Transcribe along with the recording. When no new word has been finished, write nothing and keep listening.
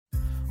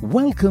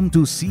Welcome to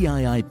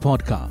CII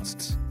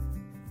Podcasts.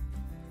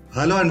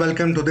 Hello and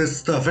welcome to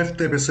this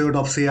fifth episode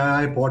of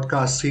CII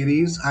Podcast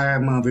series. I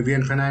am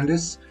Vivian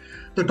Fernandez.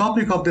 The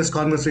topic of this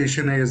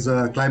conversation is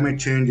climate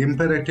change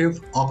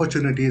imperative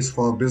opportunities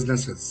for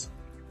businesses.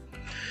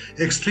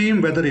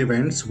 Extreme weather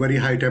events, very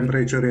high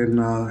temperature in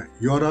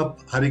Europe,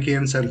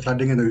 hurricanes and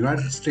flooding in the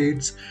United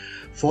States,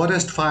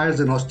 forest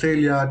fires in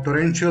Australia,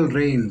 torrential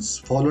rains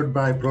followed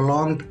by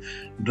prolonged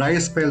dry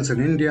spells in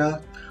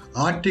India,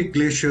 Arctic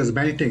glaciers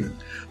melting.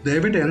 The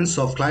evidence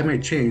of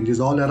climate change is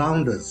all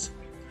around us.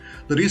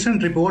 The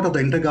recent report of the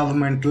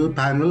Intergovernmental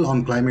Panel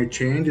on Climate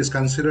Change is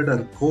considered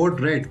a code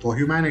red for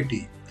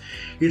humanity.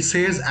 It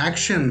says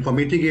action for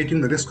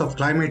mitigating the risk of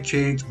climate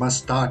change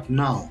must start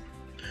now.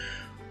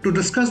 To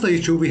discuss the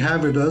issue, we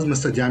have with us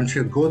Mr.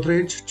 Jamshed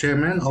Godrej,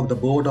 Chairman of the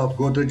Board of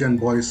Godrej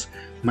 & Boyce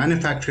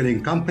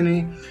Manufacturing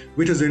Company,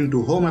 which is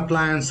into home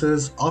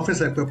appliances,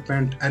 office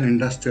equipment and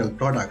industrial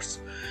products.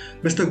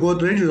 Mr.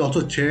 Godrej is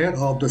also Chair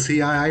of the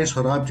CII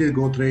Sorabji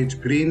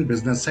Godrej Green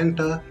Business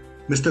Center.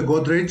 Mr.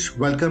 Godrej,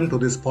 welcome to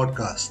this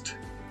podcast.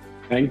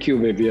 Thank you,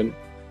 Vivian.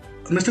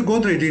 Mr.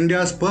 Godrej,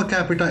 India's per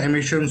capita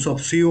emissions of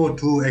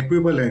CO2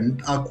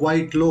 equivalent are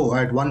quite low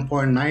at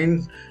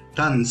 1.9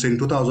 tons in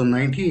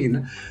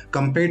 2019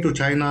 compared to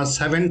China's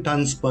 7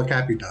 tons per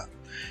capita.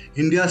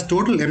 India's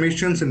total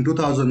emissions in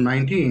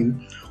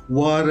 2019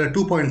 were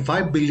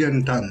 2.5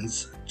 billion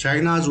tons.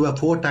 China's were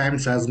 4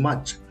 times as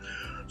much.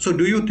 So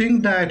do you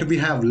think that we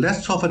have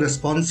less of a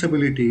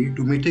responsibility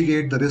to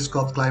mitigate the risk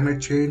of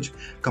climate change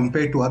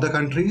compared to other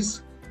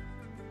countries?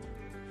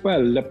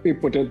 Well, let me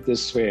put it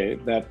this way,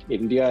 that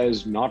India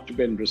has not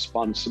been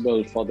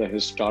responsible for the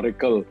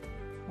historical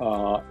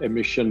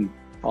emission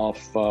of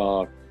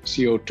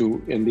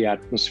CO2 in the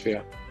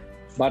atmosphere.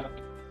 But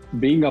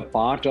being a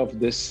part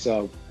of this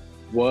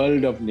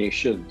world of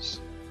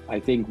nations, I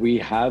think we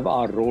have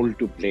our role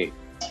to play.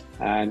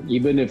 And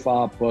even if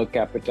our per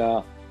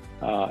capita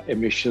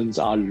emissions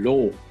are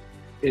low,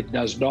 it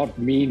does not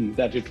mean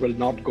that it will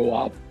not go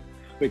up,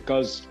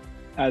 because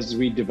as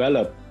we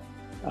develop,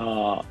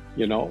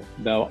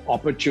 the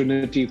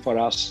opportunity for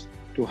us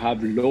to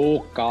have low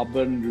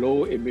carbon,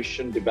 low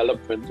emission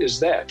development is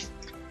there.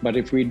 But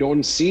if we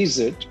don't seize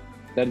it,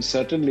 then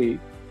certainly,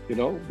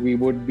 we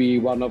would be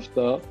one of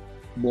the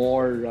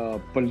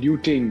more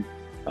polluting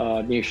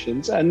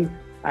nations. And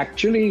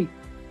actually,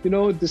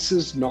 this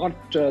is not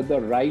the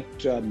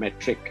right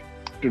metric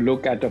to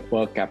look at a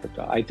per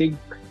capita. I think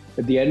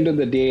at the end of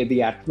the day,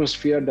 the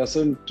atmosphere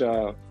doesn't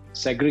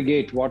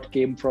segregate what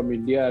came from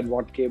India and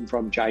what came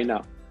from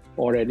China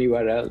or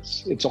anywhere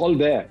else. It's all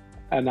there.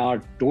 And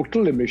our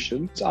total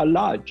emissions are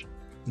large.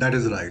 That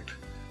is right.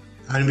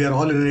 And we are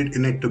all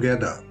in it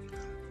together,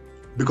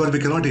 because we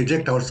cannot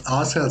eject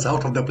ourselves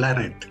out of the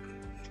planet.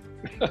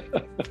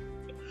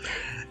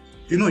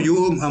 You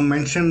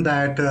mentioned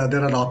that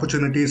there are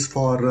opportunities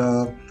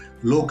for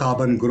low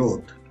carbon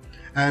growth.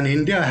 And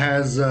India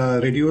has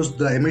reduced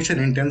the emission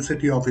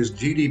intensity of its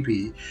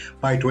GDP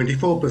by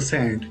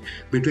 24%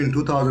 between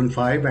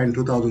 2005 and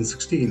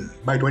 2016.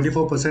 By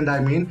 24%, I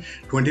mean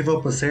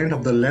 24%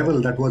 of the level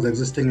that was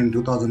existing in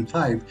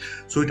 2005.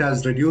 So it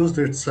has reduced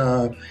its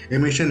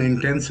emission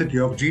intensity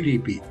of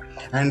GDP.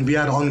 And we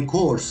are on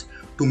course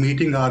to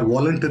meeting our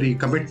voluntary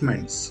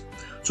commitments.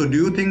 So do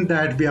you think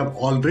that we have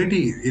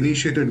already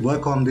initiated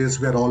work on this?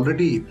 We are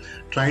already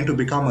trying to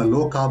become a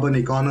low carbon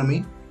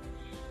economy?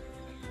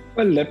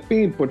 Well, let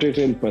me put it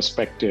in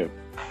perspective.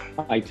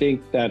 I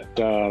think that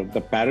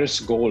the Paris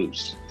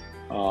goals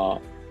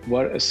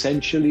were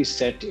essentially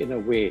set in a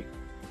way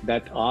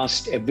that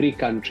asked every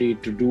country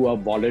to do a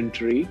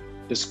voluntary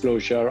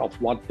disclosure of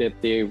what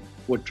that they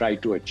would try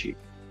to achieve.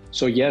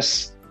 So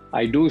yes,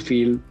 I do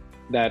feel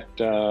that,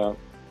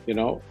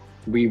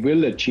 we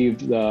will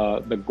achieve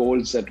the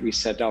goals that we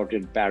set out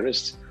in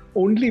Paris,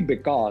 only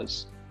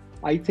because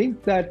I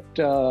think that,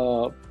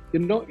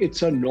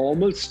 it's a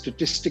normal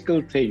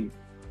statistical thing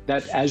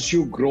that as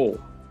you grow,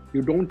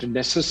 you don't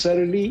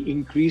necessarily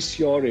increase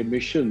your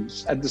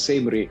emissions at the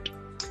same rate.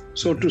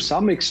 So to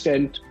some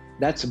extent,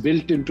 that's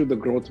built into the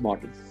growth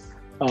model.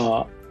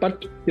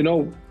 But,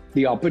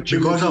 the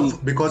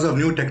opportunity... Because of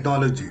new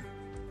technology.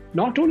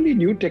 Not only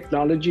new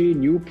technology,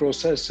 new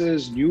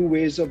processes, new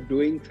ways of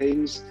doing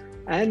things,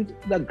 and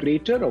the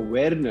greater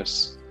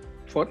awareness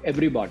for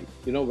everybody,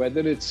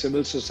 whether it's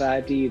civil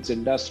society, it's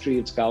industry,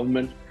 it's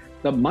government,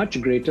 the much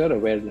greater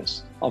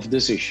awareness of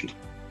this issue.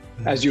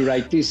 As you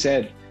rightly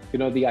said, the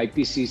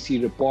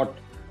IPCC report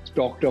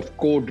talked of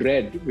code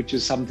red, which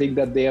is something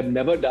that they have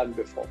never done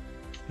before.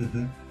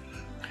 Mm-hmm.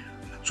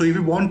 So if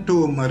we want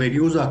to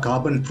reduce our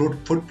carbon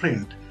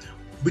footprint,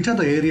 which are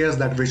the areas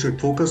that we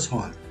should focus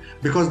on?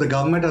 Because the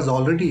government has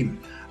already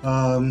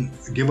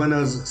given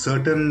us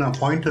certain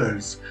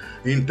pointers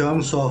in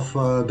terms of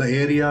the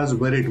areas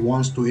where it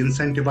wants to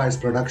incentivize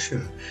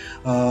production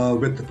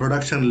with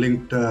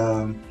production-linked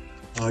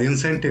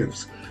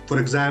incentives. For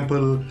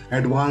example,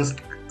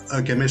 advanced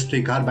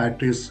chemistry car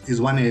batteries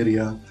is one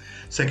area.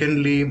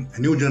 Secondly,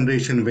 new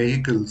generation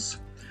vehicles,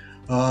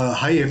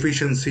 high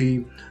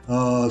efficiency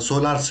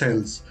solar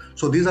cells.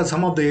 So these are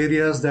some of the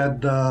areas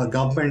that the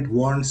government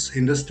wants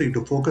industry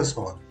to focus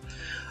on.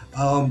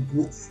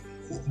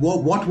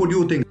 What would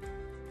you think?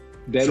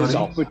 There Sorry? is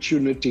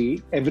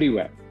opportunity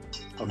everywhere.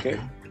 Okay.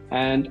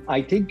 And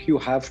I think you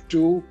have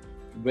to,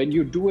 when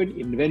you do an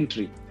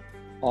inventory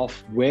of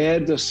where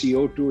the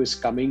CO2 is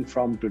coming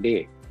from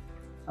today,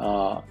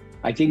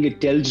 I think it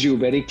tells you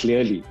very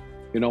clearly,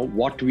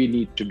 what we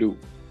need to do.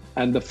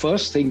 And the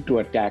first thing to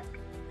attack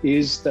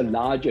is the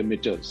large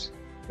emitters.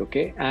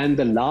 Okay. And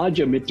the large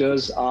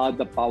emitters are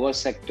the power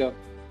sector,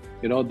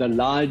 the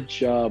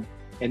large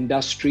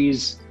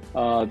industries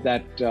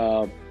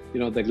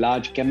the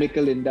large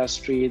chemical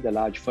industry, the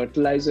large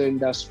fertilizer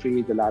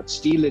industry, the large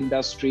steel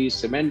industry,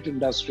 cement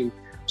industry.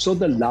 So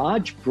the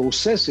large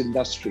process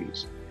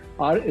industries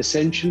are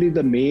essentially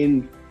the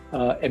main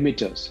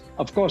emitters.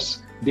 Of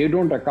course, they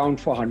don't account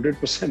for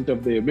 100%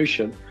 of the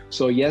emission.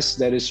 So yes,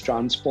 there is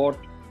transport,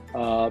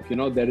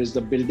 there is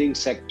the building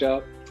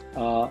sector.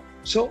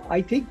 So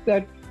I think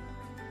that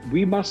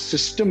we must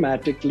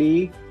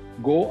systematically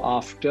go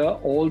after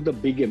all the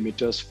big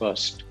emitters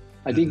first.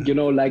 I think,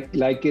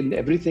 like in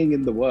everything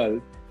in the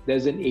world,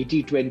 there's an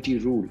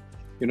 80-20 rule.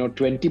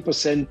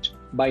 20%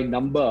 by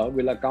number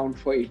will account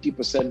for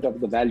 80% of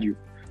the value.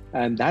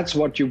 And that's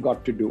what you've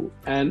got to do.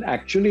 And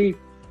actually,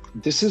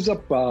 this is a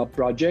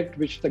project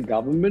which the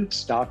government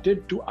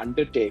started to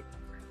undertake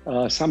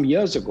some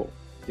years ago.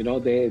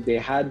 They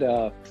had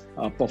a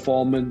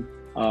perform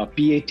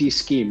PAT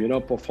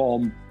scheme,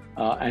 perform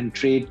and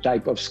trade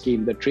type of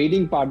scheme. The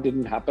trading part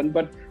didn't happen,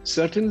 but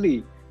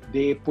certainly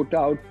they put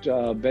out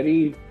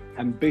very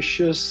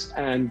ambitious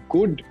and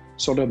good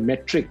sort of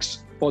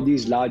metrics for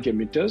these large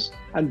emitters.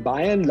 And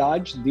by and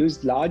large,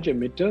 these large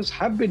emitters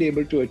have been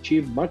able to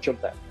achieve much of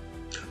that.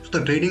 So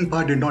the trading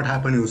part did not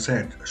happen, you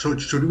said. So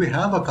should we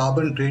have a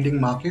carbon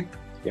trading market?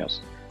 Yes,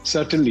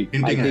 certainly.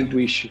 I think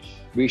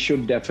we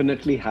should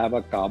definitely have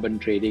a carbon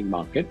trading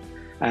market.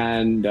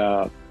 And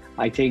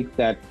I think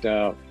that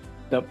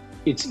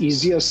it's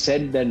easier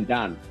said than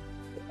done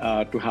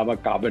to have a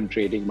carbon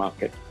trading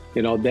market.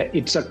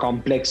 It's a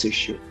complex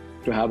issue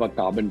to have a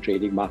carbon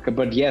trading market.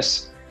 But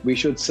yes, we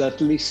should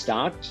certainly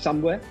start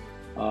somewhere.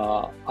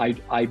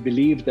 I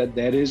believe that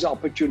there is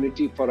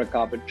opportunity for a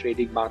carbon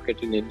trading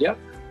market in India,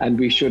 and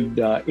we should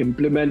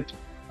implement,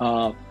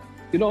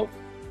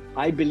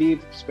 I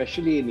believe,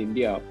 especially in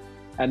India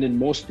and in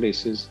most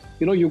places,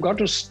 you've got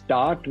to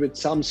start with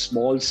some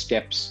small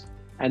steps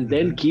and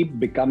then keep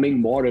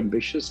becoming more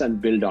ambitious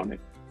and build on it.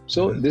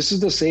 So this is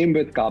the same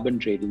with carbon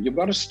trading. You've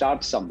got to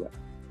start somewhere.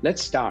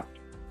 Let's start.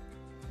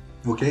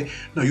 Okay.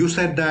 Now you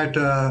said that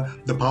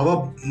the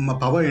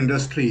power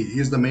industry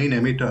is the main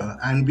emitter,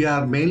 and we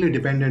are mainly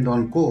dependent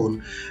on coal.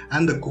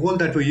 And the coal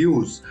that we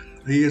use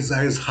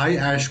is high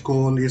ash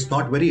coal. Is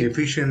not very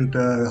efficient,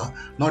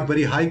 not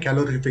very high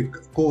calorific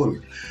coal.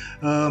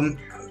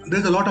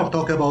 There's a lot of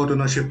talk about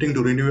shifting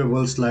to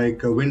renewables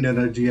like wind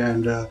energy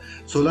and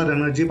solar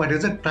energy, but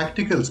is it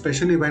practical,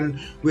 especially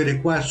when we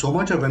require so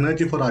much of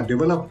energy for our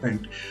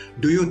development?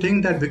 Do you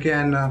think that we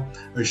can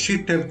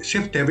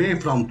shift away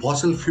from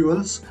fossil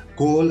fuels,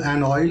 coal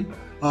and oil,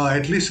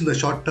 at least in the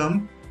short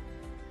term?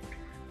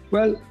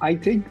 Well, I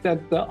think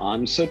that the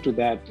answer to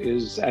that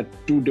is at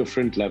two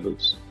different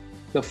levels.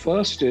 The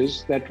first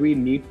is that we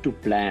need to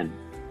plan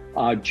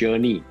our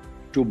journey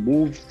to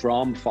move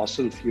from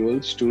fossil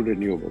fuels to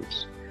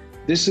renewables.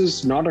 This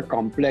is not a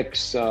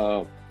complex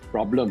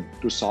problem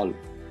to solve.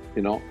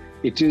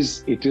 It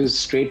is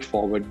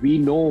straightforward. We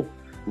know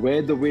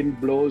where the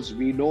wind blows.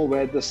 We know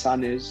where the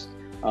sun is.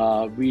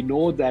 We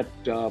know that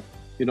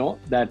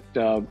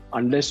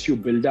unless you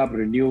build up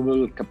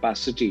renewable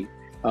capacity,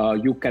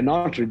 you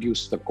cannot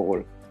reduce the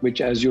coal. Which,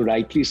 as you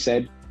rightly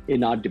said,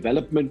 in our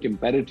development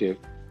imperative,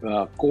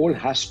 coal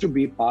has to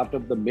be part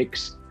of the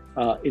mix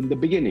in the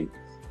beginning.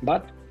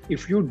 But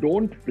if you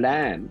don't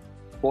plan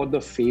for the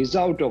phase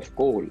out of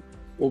coal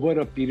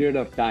over a period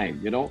of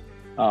time,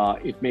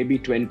 it may be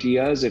 20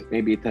 years, it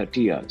may be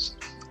 30 years,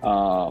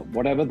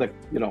 whatever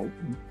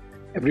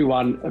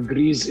everyone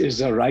agrees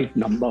is a right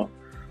number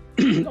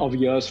of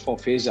years for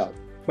phase out.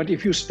 But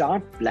if you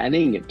start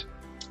planning it,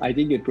 I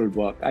think it will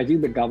work. I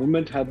think the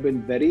government have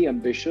been very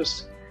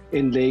ambitious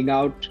in laying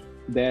out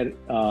their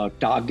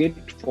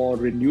target for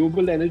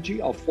renewable energy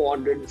of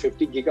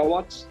 450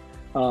 gigawatts.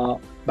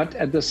 But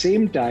at the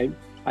same time,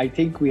 I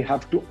think we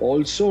have to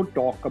also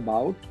talk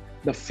about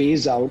the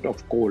phase out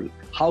of coal.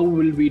 How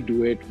will we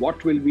do it?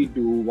 What will we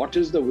do? What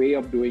is the way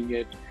of doing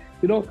it?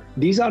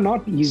 These are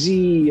not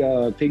easy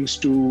things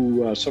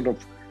to sort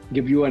of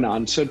give you an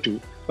answer to,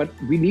 but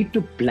we need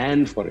to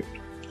plan for it.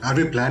 Are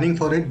we planning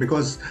for it?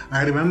 Because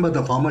I remember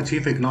the former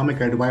chief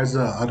economic advisor,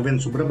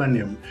 Arvind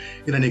Subramanian,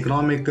 in an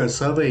economic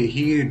survey,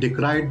 he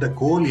decried the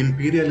coal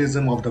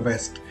imperialism of the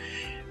West,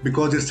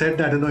 because he said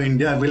that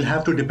India will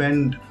have to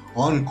depend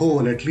on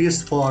coal at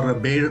least for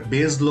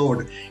base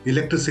load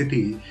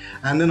electricity,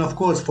 and then of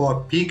course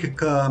for peak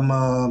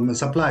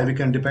supply we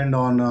can depend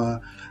on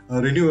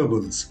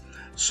renewables.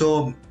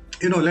 So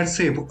let's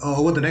say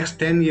over the next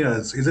 10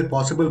 years, is it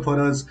possible for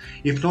us,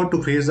 if not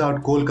to phase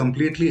out coal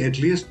completely, at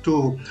least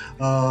to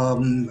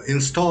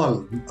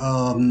install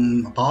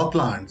power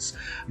plants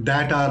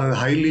that are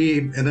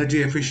highly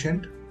energy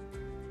efficient?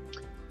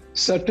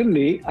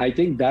 Certainly, I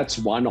think that's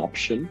one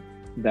option,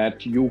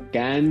 that you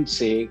can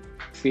say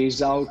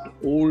phase out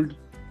old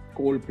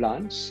coal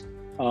plants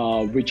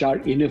which are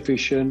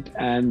inefficient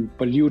and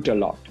pollute a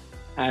lot,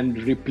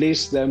 and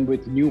replace them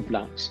with new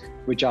plants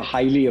which are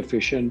highly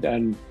efficient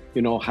and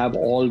have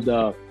all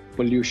the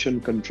pollution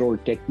control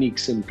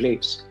techniques in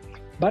place.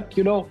 But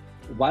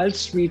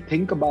whilst we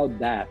think about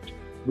that,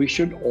 we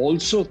should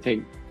also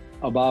think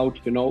about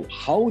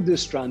how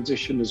this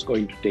transition is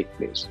going to take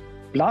place.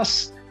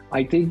 Plus,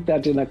 I think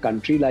that in a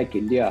country like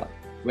India,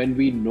 when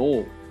we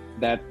know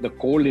that the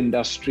coal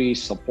industry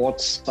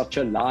supports such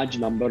a large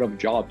number of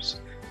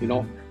jobs,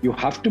 you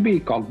have to be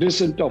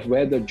cognizant of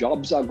where the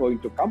jobs are going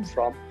to come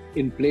from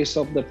in place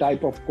of the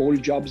type of coal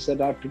jobs that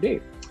are today.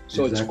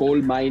 So It's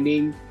coal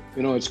mining,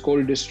 it's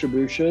coal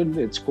distribution,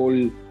 it's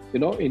coal,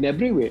 in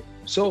every way.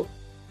 So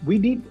we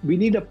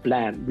need a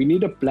plan. We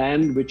need a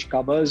plan which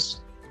covers,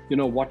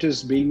 what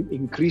is being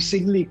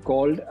increasingly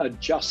called a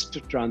just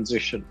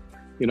transition.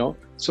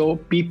 So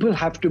people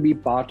have to be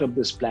part of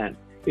this plan.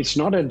 It's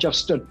not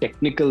just a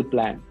technical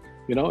plan.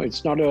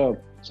 It's not a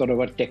sort of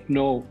a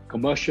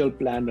techno-commercial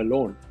plan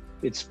alone.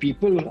 It's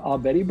people are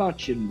very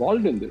much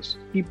involved in this.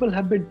 People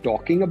have been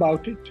talking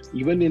about it,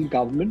 even in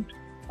government,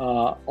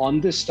 on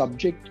this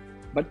subject.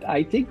 But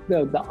I think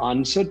the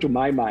answer to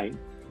my mind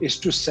is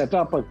to set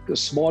up a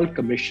small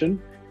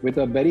commission with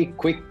a very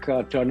quick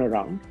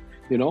turnaround,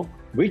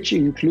 which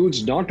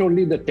includes not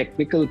only the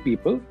technical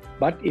people,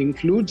 but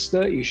includes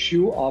the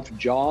issue of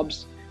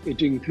jobs.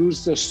 It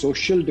includes the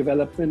social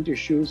development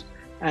issues,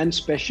 and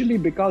especially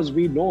because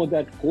we know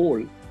that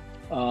coal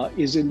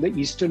is in the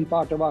eastern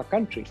part of our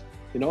country.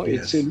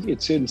 Yes.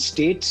 It's in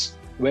states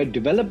where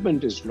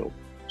development is low.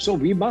 So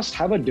we must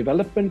have a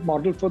development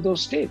model for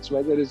those states,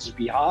 whether it's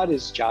Bihar,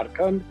 it's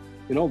Jharkhand,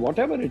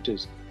 whatever it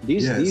is.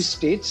 These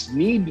states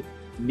need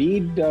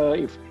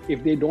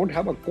if they don't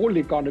have a coal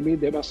economy,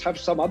 they must have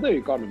some other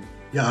economy.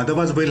 Yeah,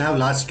 otherwise we'll have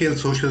large-scale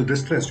social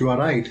distress. You are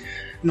right.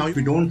 Now,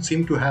 we don't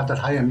seem to have that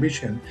high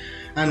ambition.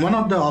 And one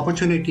of the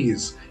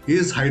opportunities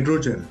is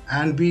hydrogen.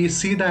 And we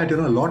see that, a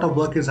lot of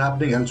work is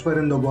happening elsewhere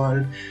in the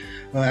world.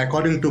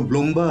 According to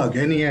Bloomberg,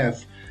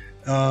 NEF,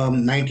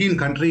 19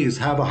 countries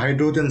have a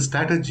hydrogen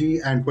strategy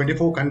and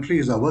 24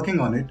 countries are working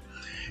on it.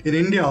 In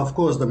India, of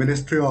course, the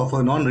Ministry of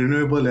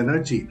Non-Renewable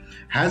Energy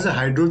has a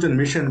hydrogen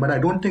mission, but I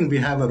don't think we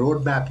have a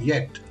roadmap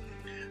yet.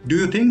 Do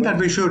you think that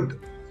we should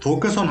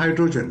focus on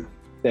hydrogen?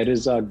 There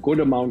is a good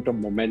amount of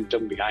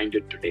momentum behind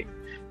it today.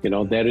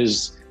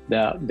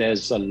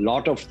 There's a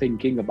lot of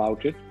thinking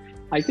about it.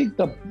 I think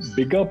the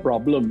bigger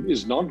problem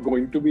is not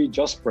going to be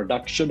just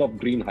production of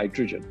green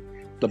hydrogen.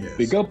 The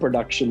bigger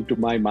production, to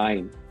my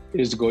mind,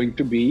 is going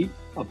to be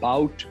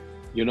about,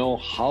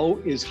 how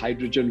is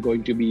hydrogen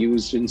going to be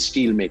used in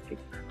steel making?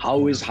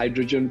 How is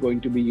hydrogen going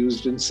to be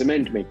used in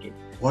cement making?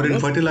 Or in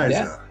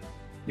fertilizer?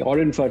 Or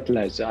in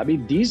fertilizer. I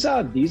mean, these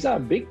are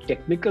big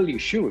technical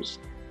issues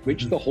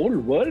which the whole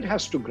world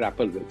has to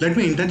grapple with. Let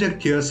me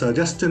interject here, sir.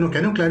 Just, can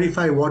you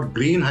clarify what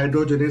green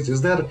hydrogen is?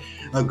 Is there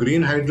a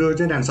green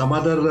hydrogen and some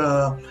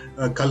other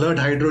colored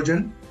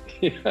hydrogen?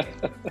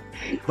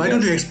 Why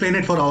don't you explain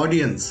it for our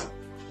audience?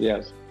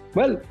 Yes.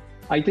 Well,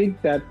 I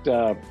think that,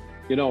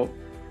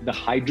 the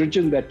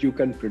hydrogen that you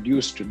can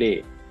produce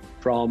today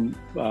from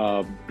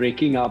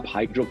breaking up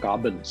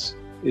hydrocarbons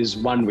is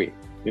one way,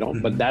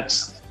 but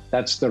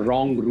that's the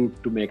wrong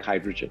route to make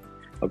hydrogen.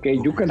 Okay.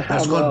 You can have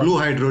that's called blue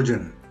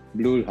hydrogen.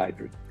 Blue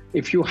hydrogen.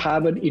 If you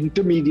have an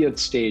intermediate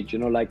stage,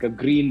 like a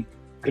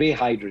gray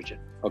hydrogen,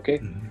 okay,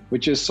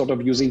 which is sort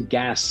of using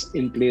gas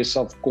in place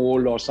of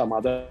coal or some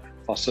other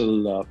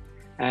fossil,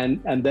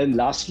 and then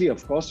lastly,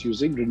 of course,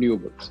 using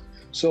renewables.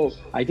 So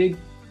I think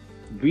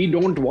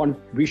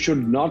we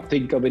should not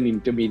think of an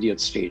intermediate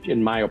stage,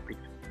 in my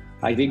opinion.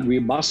 I think we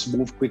must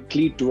move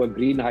quickly to a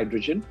green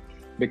hydrogen,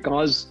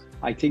 because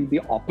I think the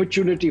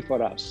opportunity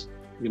for us,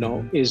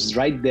 is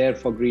right there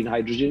for green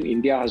hydrogen.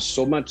 India has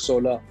so much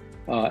solar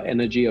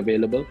energy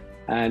available,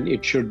 and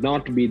it should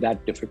not be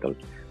that difficult.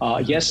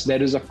 Yes,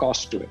 there is a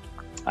cost to it.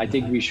 I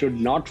think we should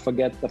not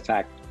forget the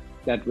fact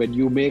that when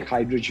you make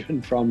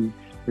hydrogen from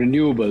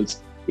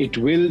renewables, it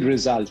will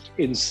result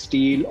in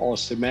steel or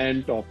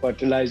cement or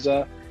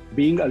fertilizer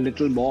being a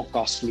little more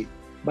costly.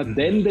 But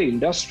then the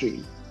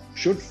industry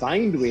should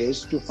find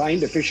ways to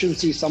find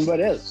efficiency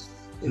somewhere else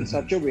in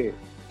such a way.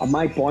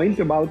 My point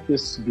about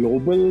this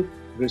global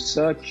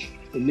research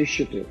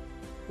initiative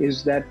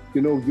is that,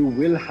 you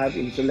will have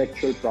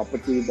intellectual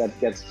property that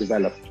gets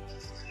developed,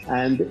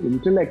 and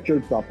intellectual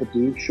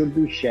property should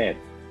be shared,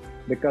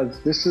 because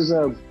this is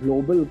a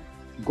global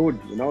good,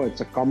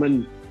 it's a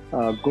common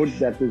good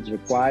that is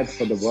required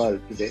for the world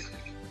today.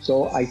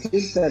 So I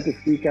think that if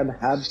we can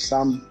have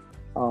some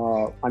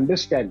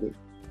understanding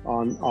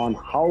on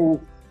how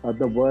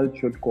the world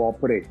should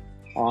cooperate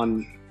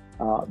on,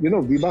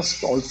 we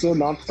must also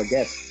not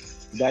forget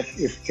that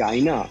if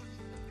China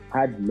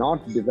had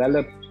not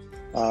developed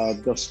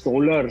the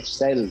solar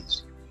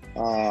cells,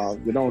 to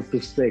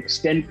the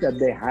extent that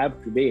they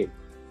have today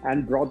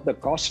and brought the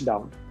cost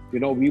down,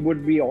 we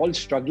would be all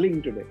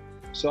struggling today.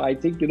 So I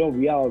think,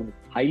 we are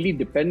highly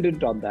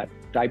dependent on that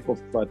type of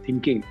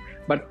thinking.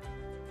 But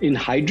in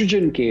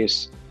hydrogen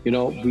case,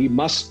 we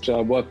must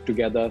work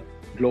together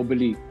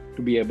globally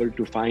to be able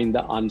to find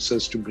the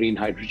answers to green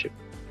hydrogen.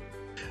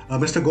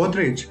 Mr.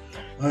 Godrej,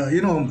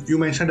 you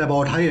mentioned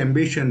about high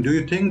ambition. Do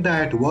you think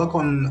that work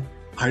on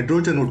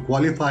hydrogen would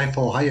qualify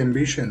for high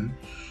ambition?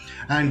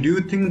 And do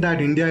you think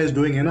that India is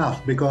doing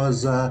enough?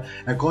 Because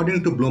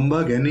according to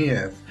Bloomberg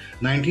NEF,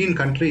 19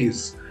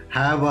 countries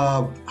have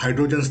a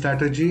hydrogen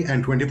strategy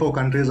and 24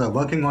 countries are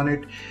working on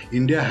it.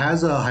 India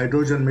has a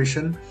hydrogen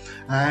mission,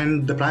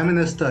 and the Prime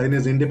Minister in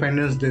his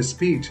Independence Day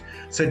speech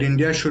said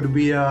India should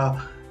be a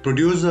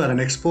producer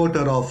and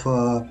exporter of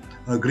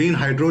green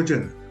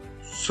hydrogen.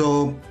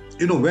 So,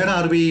 where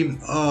are we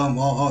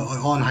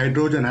on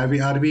hydrogen?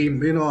 Have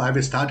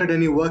we started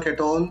any work at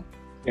all?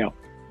 Yeah.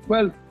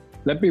 Well,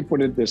 let me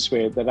put it this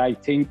way, that I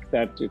think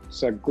that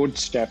it's a good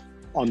step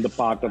on the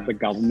part of the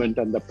government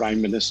and the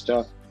Prime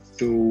Minister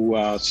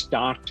to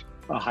start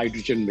a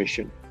hydrogen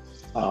mission.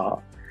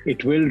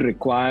 It will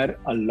require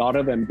a lot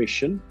of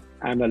ambition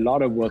and a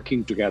lot of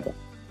working together.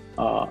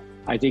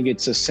 I think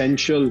it's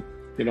essential,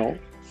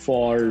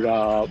 for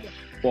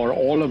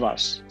all of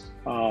us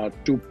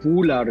to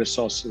pool our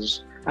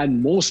resources.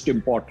 And most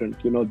important,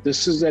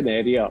 this is an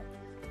area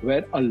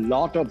where a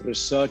lot of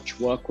research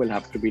work will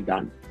have to be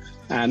done.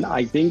 And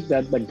I think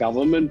that the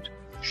government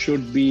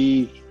should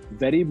be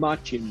very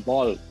much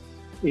involved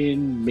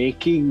in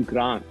making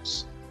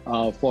grants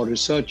for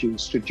research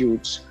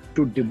institutes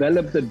to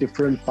develop the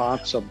different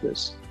parts of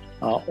this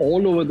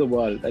all over the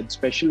world, and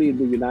especially in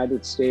the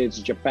United States,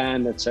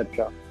 Japan,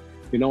 etc.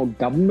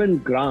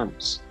 Government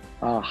grants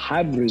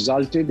have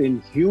resulted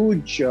in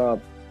huge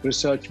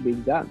research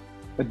being done,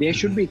 but they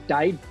should be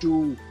tied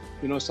to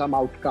some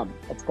outcome,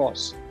 of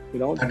course.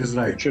 That is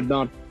right.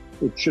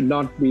 It should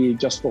not be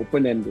just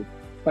open-ended.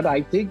 But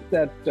I think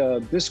that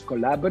this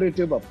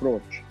collaborative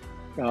approach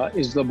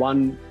is the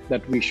one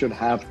that we should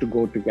have to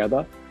go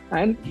together.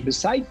 And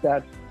besides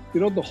that,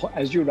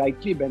 as you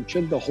rightly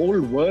mentioned, the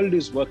whole world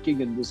is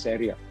working in this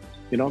area.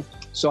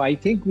 So I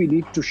think we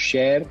need to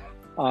share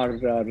our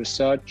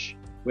research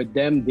with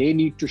them. They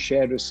need to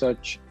share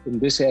research in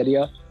this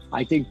area.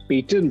 I think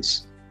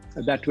patents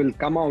that will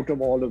come out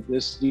of all of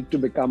this need to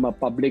become a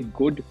public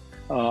good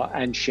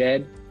and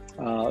shared.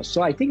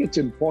 So I think it's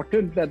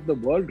important that the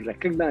world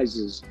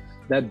recognizes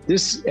that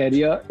this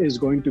area is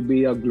going to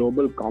be a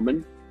global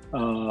common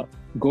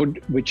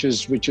good, which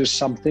is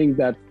something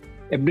that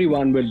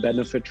everyone will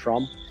benefit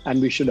from,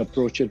 and we should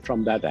approach it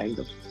from that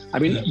angle. I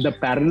mean, the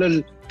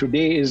parallel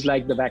today is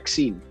like the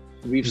vaccine.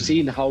 We've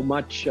seen how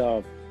much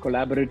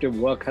collaborative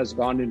work has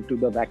gone into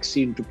the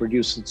vaccine to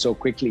produce it so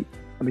quickly.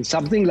 I mean,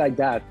 something like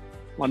that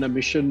on a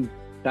mission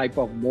type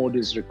of mode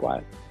is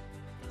required.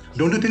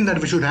 Don't you think that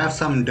we should have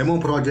some demo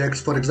projects?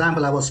 For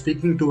example, I was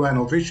speaking to an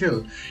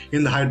official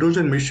in the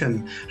hydrogen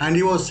mission, and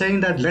he was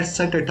saying that let's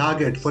set a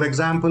target. For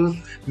example,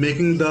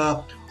 making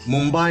the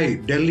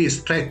Mumbai-Delhi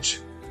stretch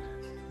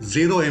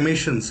zero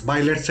emissions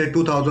by, let's say,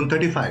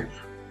 2035.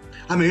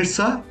 I mean,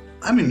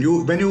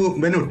 when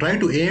you try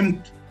to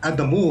aim at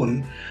the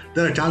moon,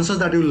 there are chances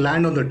that you will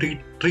land on the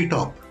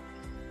treetop.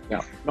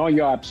 Yeah, no,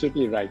 you're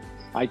absolutely right.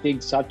 I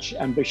think such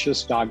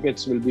ambitious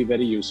targets will be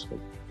very useful.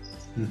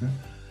 Mm-hmm.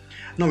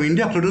 Now,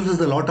 India produces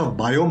a lot of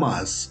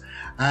biomass,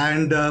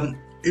 and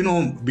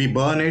we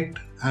burn it,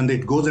 and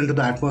it goes into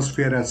the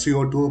atmosphere as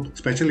CO2,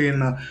 especially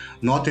in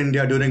North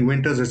India during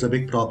winters. It's a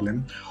big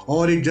problem.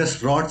 Or it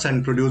just rots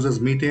and produces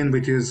methane,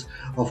 which is,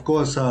 of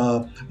course,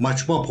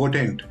 much more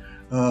potent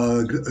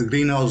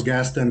greenhouse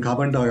gas than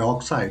carbon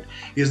dioxide.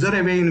 Is there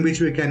a way in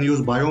which we can use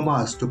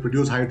biomass to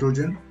produce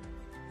hydrogen?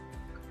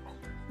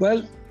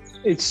 Well,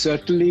 it's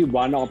certainly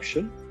one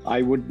option.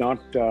 I would not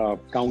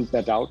count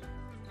that out.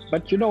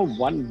 But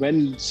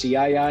when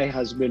CII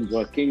has been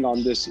working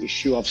on this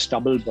issue of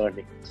stubble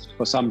burning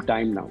for some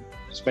time now,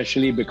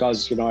 especially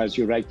because, as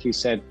you rightly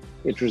said,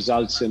 it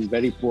results in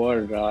very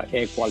poor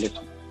air quality.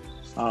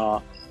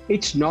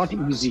 It's not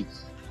easy,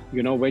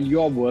 when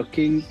you are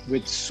working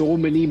with so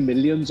many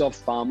millions of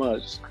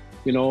farmers,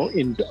 in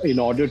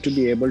order to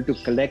be able to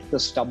collect the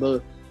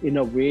stubble in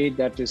a way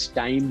that is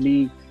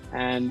timely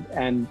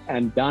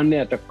and done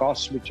at a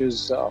cost which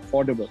is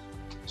affordable.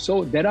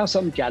 So there are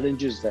some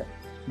challenges there.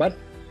 But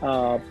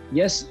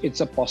yes,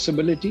 it's a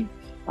possibility.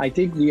 I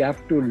think we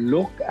have to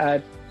look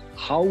at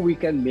how we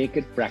can make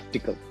it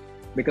practical,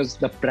 because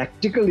the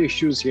practical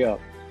issues here,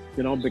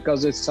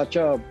 because it's such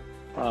a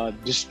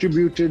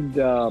distributed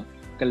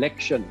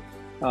collection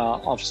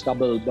of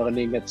stubble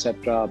burning,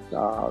 etc.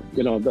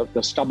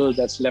 The stubble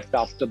that's left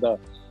after the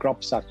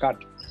crops are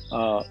cut.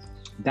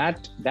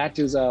 That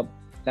is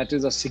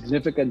a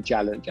significant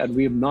challenge, and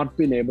we have not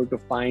been able to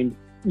find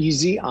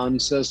easy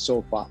answers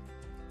so far.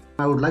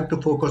 I would like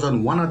to focus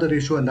on one other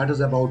issue, and that is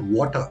about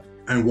water.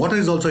 And what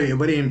is also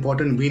very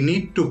important, we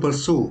need to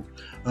pursue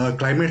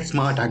climate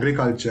smart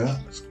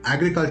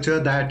agriculture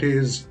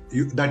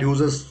that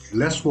uses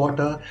less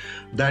water,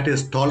 that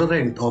is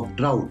tolerant of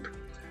drought.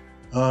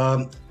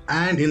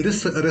 And in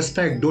this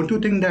respect, don't you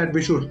think that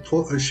we should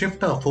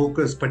shift our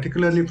focus,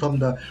 particularly from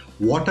the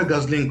water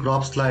guzzling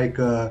crops like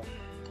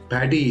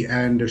paddy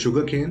and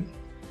sugarcane?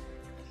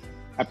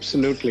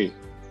 Absolutely.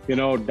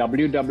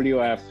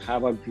 WWF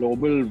have a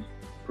global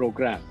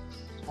program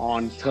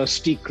on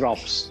thirsty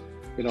crops,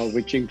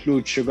 which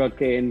include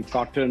sugarcane,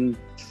 cotton,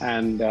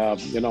 and,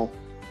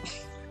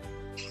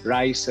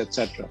 rice,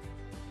 etc.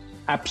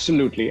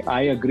 Absolutely.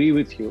 I agree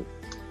with you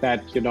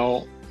that,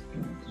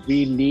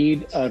 we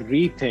need a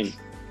rethink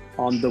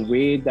on the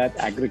way that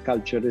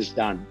agriculture is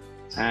done.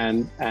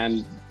 And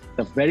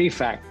the very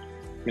fact,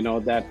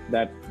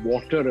 that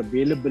water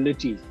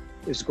availability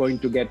is going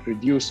to get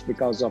reduced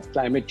because of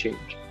climate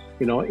change,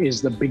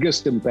 is the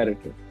biggest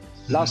imperative.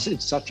 Plus,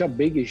 it's such a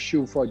big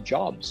issue for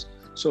jobs.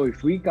 So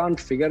if we can't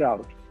figure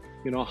out,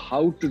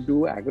 how to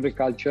do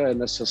agriculture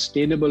in a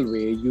sustainable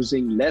way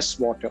using less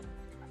water,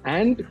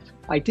 and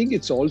I think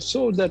it's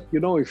also that,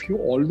 if you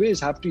always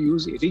have to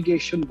use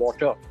irrigation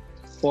water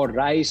for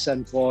rice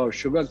and for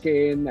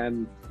sugarcane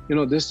and,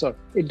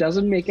 it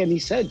doesn't make any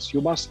sense.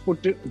 You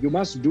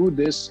must do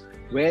this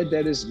where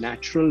there is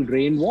natural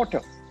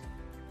rainwater.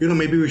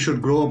 Maybe we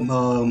should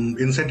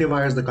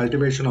incentivize the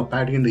cultivation of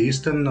paddy in the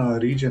eastern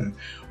region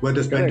where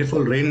there's plentiful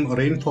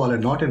rainfall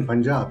and not in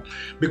Punjab.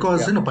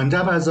 Because,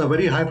 Punjab has a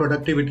very high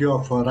productivity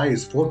of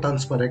rice, 4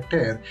 tons per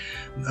hectare.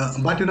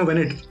 But,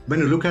 when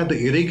you look at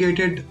the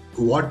irrigated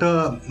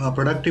water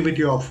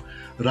productivity of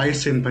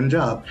rice in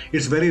Punjab,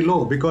 it's very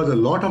low because a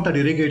lot of that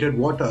irrigated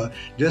water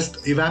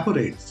just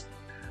evaporates.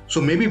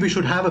 So maybe we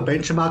should have a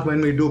benchmark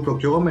when we do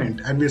procurement,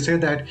 and we say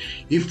that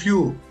if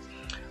you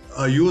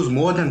use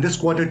more than this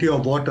quantity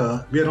of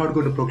water, we are not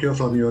going to procure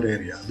from your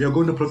area. We are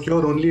going to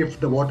procure only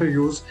if the water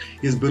use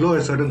is below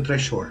a certain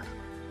threshold.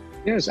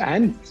 Yes,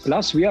 and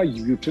plus we are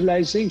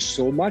utilizing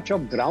so much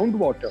of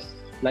groundwater.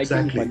 Like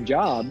in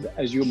Punjab,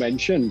 as you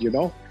mentioned,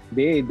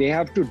 they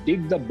have to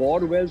dig the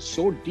bore wells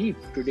so deep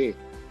today,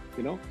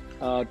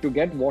 to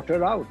get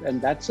water out.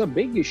 And that's a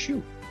big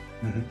issue.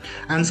 Mm-hmm.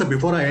 And so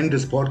before I end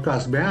this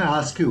podcast, may I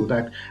ask you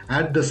that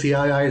at the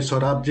CII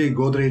Sorabji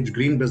Godrej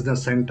Green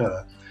Business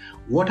Center,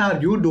 what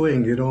are you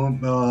doing,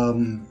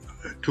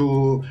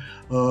 to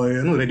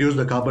reduce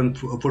the carbon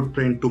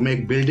footprint, to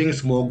make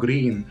buildings more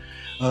green,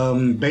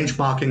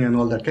 benchmarking and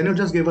all that? Can you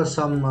just give us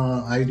some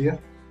idea?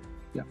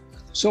 Yeah.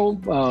 So,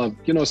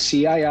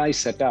 CII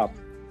set up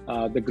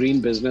the Green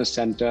Business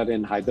Center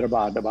in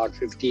Hyderabad about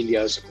 15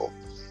 years ago.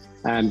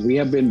 And we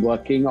have been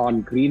working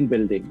on green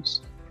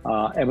buildings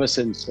ever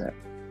since then.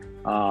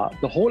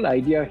 The whole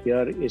idea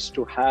here is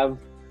to have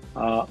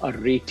a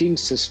rating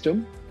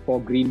system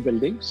for green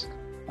buildings,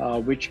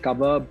 which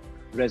cover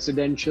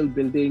residential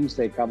buildings,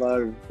 they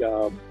cover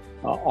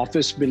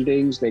office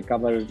buildings, they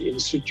cover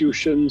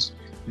institutions.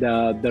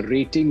 The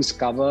ratings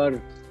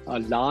cover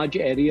large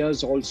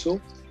areas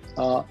also,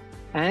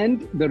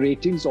 and the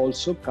ratings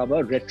also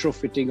cover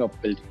retrofitting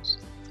of buildings.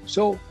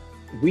 So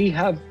we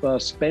have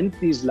spent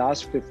these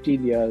last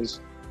 15 years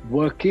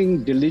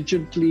working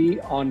diligently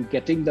on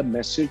getting the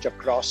message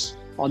across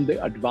on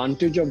the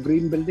advantage of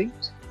green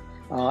buildings.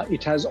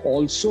 It has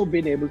also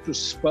been able to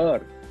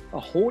spur a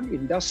whole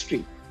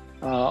industry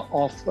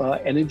of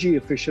energy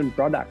efficient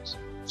products.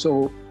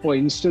 So for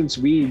instance,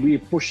 we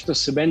push the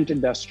cement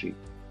industry,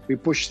 we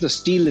push the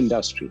steel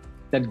industry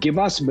that give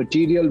us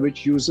material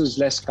which uses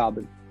less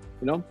carbon,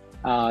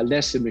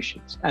 less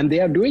emissions. And they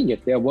are doing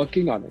it, they are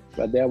working on it,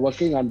 but they are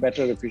working on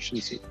better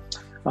efficiency.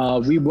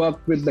 We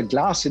worked with the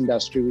glass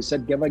industry. We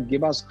said,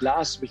 give us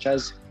glass which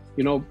has,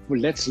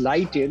 lets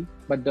light in,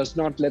 but does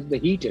not let the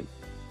heat in.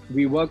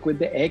 We work with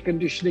the air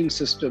conditioning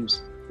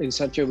systems in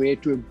such a way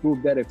to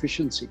improve their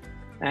efficiency.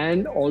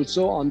 And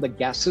also on the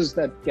gases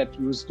that get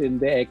used in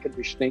the air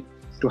conditioning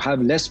to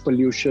have less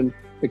pollution,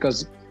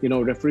 because,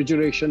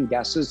 refrigeration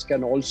gases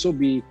can also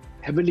be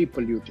heavily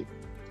polluting.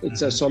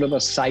 It's a sort of a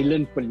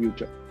silent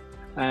polluter.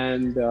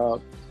 And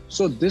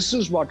so this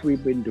is what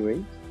we've been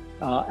doing.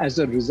 As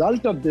a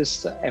result of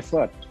this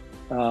effort,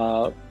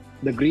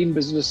 the Green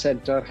Business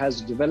Center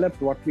has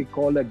developed what we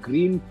call a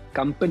green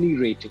company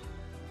rating.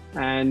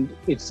 And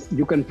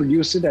you can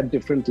produce it at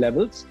different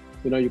levels.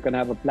 You can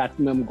have a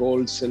platinum,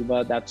 gold,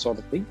 silver, that sort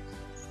of thing.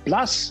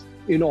 Plus,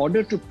 in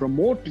order to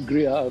promote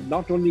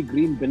not only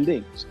green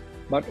buildings,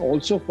 but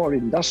also for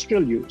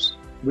industrial use,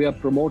 we have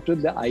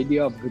promoted the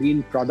idea of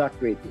green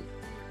product rating.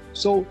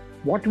 So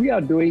what we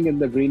are doing in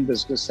the Green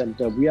Business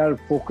Center, we are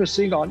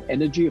focusing on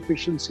energy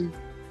efficiency.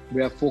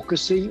 We are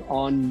focusing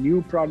on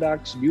new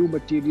products, new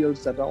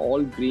materials that are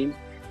all green,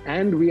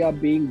 and we are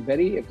being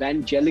very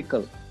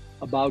evangelical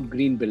about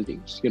green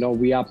buildings.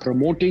 We are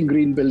promoting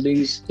green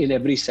buildings in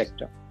every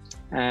sector.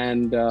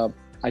 And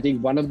I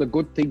think one of the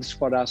good things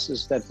for us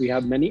is that we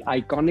have many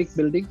iconic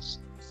buildings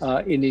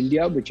in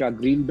India, which are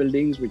green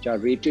buildings, which are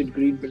rated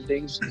green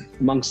buildings,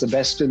 amongst the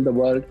best in the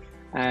world.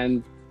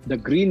 And the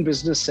Green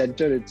Business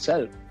Center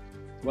itself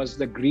was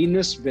the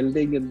greenest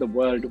building in the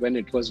world when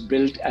it was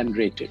built and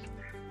rated.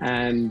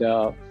 And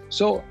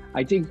so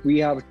I think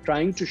we are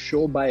trying to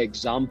show by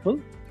example,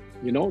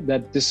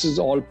 that this is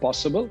all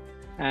possible.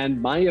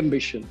 And my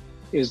ambition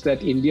is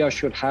that India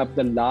should have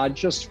the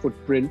largest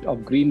footprint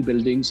of green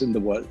buildings in the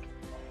world.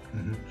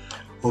 Mm-hmm.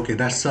 Okay,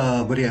 that's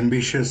a very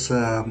ambitious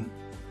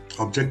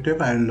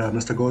objective. And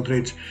Mr.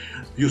 Godrej,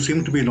 you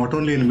seem to be not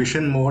only in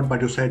mission mode,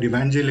 but you said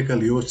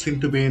evangelical. You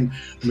seem to be in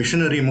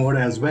missionary mode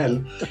as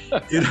well.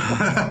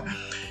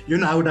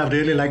 I would have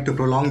really liked to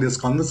prolong this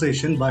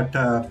conversation, but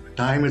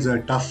time is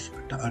a tough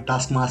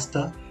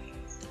taskmaster.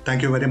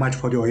 Thank you very much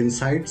for your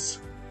insights.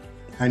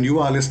 And you,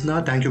 our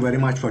listener, thank you very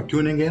much for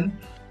tuning in.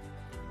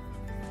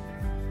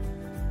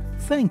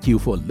 Thank you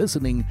for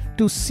listening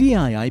to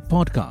CII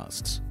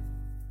Podcasts.